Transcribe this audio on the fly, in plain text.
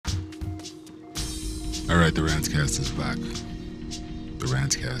All right, the Rantscast is back. The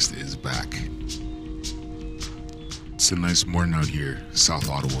Rantscast is back. It's a nice morning out here, South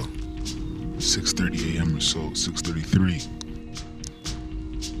Ottawa. 6:30 a.m. or so, 6:33.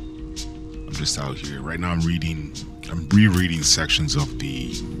 I'm just out here right now. I'm rereading sections of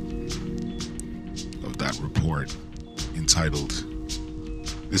that report entitled.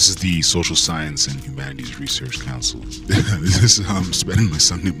 This is the Social Science and Humanities Research Council. This is how I'm spending my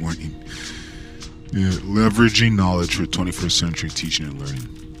Sunday morning. Yeah, leveraging knowledge for 21st century teaching and learning.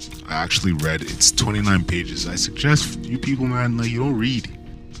 I actually read, it's 29 pages. I suggest you people, man, like, you don't read.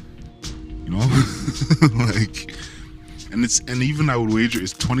 You know? and even I would wager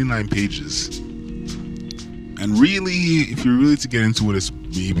it's 29 pages. And really, if you're really to get into it, it's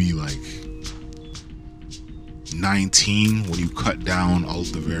maybe like 19 when you cut down all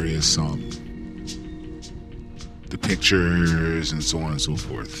of the various the pictures and so on and so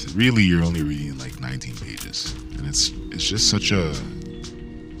forth. Really, you're only reading like 19 pages, and it's just such a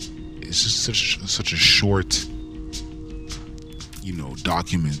short,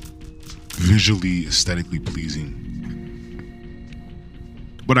 document, visually, aesthetically pleasing.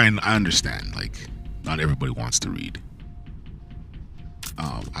 But I understand, like, not everybody wants to read.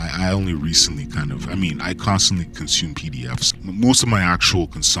 I only recently I constantly consume PDFs. Most of my actual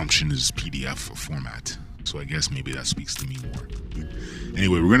consumption is PDF format. So I guess maybe that speaks to me more.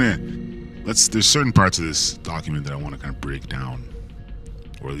 Anyway, there's certain parts of this document that I want to kind of break down,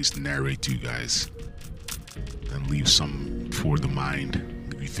 or at least narrate to you guys, and leave some for the mind,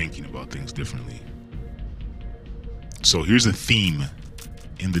 leave you thinking about things differently. So here's a theme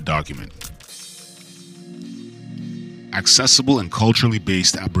in the document. Accessible and culturally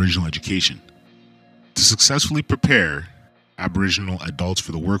based Aboriginal education. To successfully prepare Aboriginal adults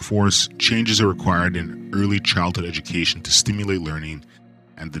for the workforce, changes are required in early childhood education to stimulate learning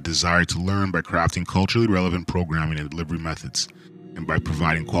and the desire to learn by crafting culturally relevant programming and delivery methods, and by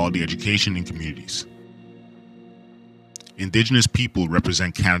providing quality education in communities. Indigenous people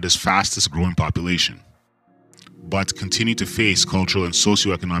represent Canada's fastest growing population, but continue to face cultural and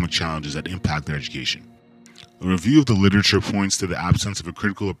socioeconomic challenges that impact their education. A review of the literature points to the absence of a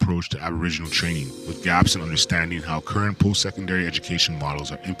critical approach to Aboriginal training, with gaps in understanding how current post-secondary education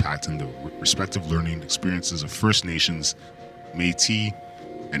models are impacting the respective learning experiences of First Nations, Métis,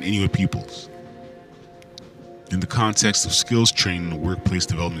 and Inuit peoples. In the context of skills training and workplace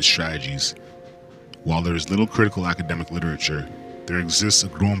development strategies, while there is little critical academic literature, there exists a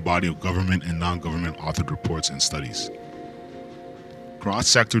growing body of government and non-government authored reports and studies.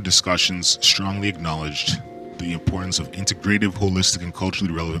 Cross-sector discussions strongly acknowledged the importance of integrative, holistic, and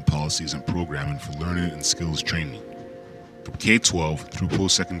culturally relevant policies and programming for learning and skills training, from K-12 through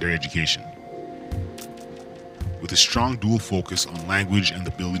post-secondary education. With a strong dual focus on language and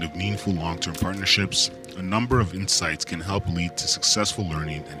the building of meaningful long-term partnerships, a number of insights can help lead to successful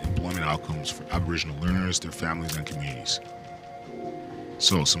learning and employment outcomes for Aboriginal learners, their families, and communities.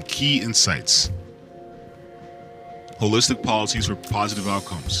 So, some key insights. Holistic policies for positive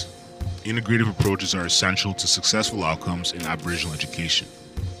outcomes. Integrative approaches are essential to successful outcomes in Aboriginal education.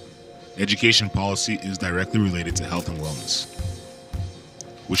 Education policy is directly related to health and wellness,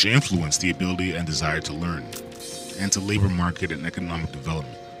 which influence the ability and desire to learn, and to labor market and economic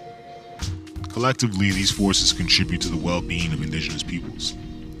development. Collectively, these forces contribute to the well-being of Indigenous peoples.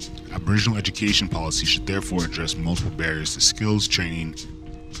 Aboriginal education policy should therefore address multiple barriers to skills training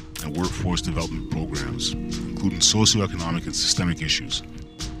and workforce development programs, including socioeconomic and systemic issues,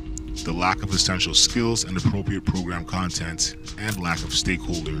 the lack of essential skills and appropriate program content, and lack of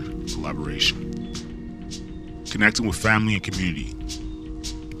stakeholder collaboration. Connecting with family and community.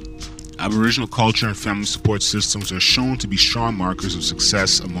 Aboriginal culture and family support systems are shown to be strong markers of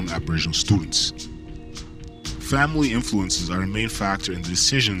success among Aboriginal students. Family influences are a main factor in the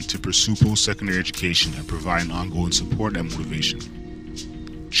decision to pursue post-secondary education and provide ongoing support and motivation.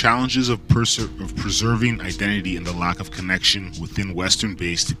 Challenges of preserving identity and the lack of connection within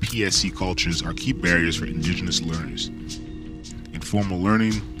Western-based PSC cultures are key barriers for Indigenous learners. Informal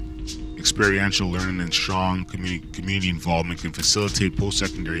learning, experiential learning, and strong community involvement can facilitate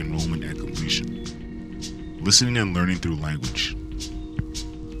post-secondary enrollment and completion. Listening and learning through language.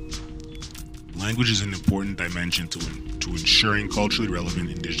 Language is an important dimension to ensuring culturally relevant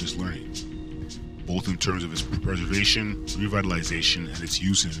Indigenous learning, both in terms of its preservation, revitalization, and its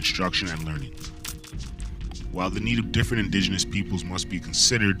use in instruction and learning. While the need of different Indigenous peoples must be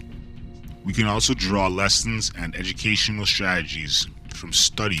considered, we can also draw lessons and educational strategies from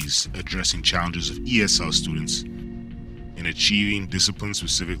studies addressing challenges of ESL students in achieving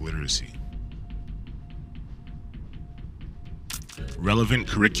discipline-specific literacy. Relevant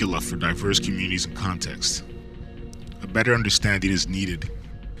curricula for diverse communities and contexts. A better understanding is needed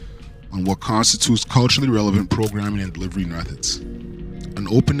on what constitutes culturally relevant programming and delivery methods. An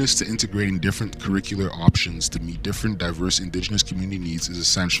openness to integrating different curricular options to meet different diverse Indigenous community needs is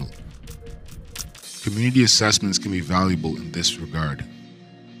essential. Community assessments can be valuable in this regard.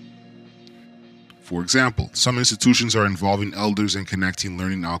 For example, some institutions are involving elders in connecting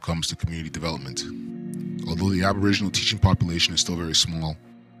learning outcomes to community development. Although the Aboriginal teaching population is still very small,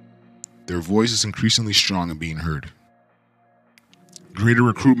 their voice is increasingly strong and being heard. Greater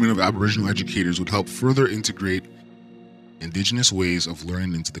recruitment of Aboriginal educators would help further integrate Indigenous ways of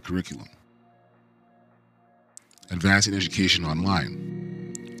learning into the curriculum. Advancing education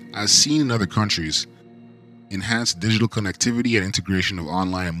online. As seen in other countries, enhanced digital connectivity and integration of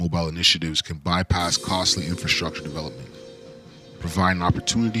online and mobile initiatives can bypass costly infrastructure development, providing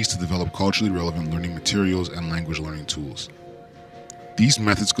opportunities to develop culturally relevant learning materials and language learning tools. These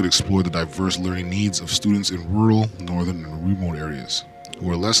methods could explore the diverse learning needs of students in rural, northern, and remote areas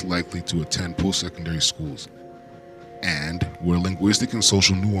who are less likely to attend post-secondary schools, and where linguistic and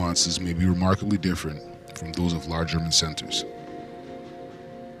social nuances may be remarkably different from those of large urban centers.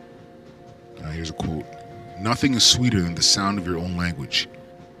 Here's a quote. "Nothing is sweeter than the sound of your own language.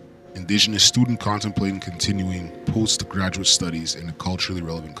 Indigenous student contemplating continuing postgraduate studies in a culturally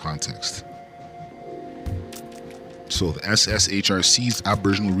relevant context." So the SSHRC's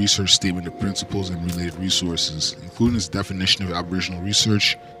Aboriginal Research Statement of Principles and Related Resources, including its definition of Aboriginal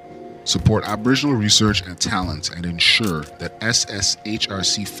research, support Aboriginal research and talent and ensure that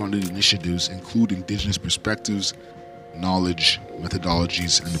SSHRC-funded initiatives include Indigenous perspectives, knowledge,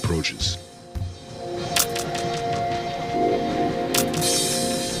 methodologies, and approaches.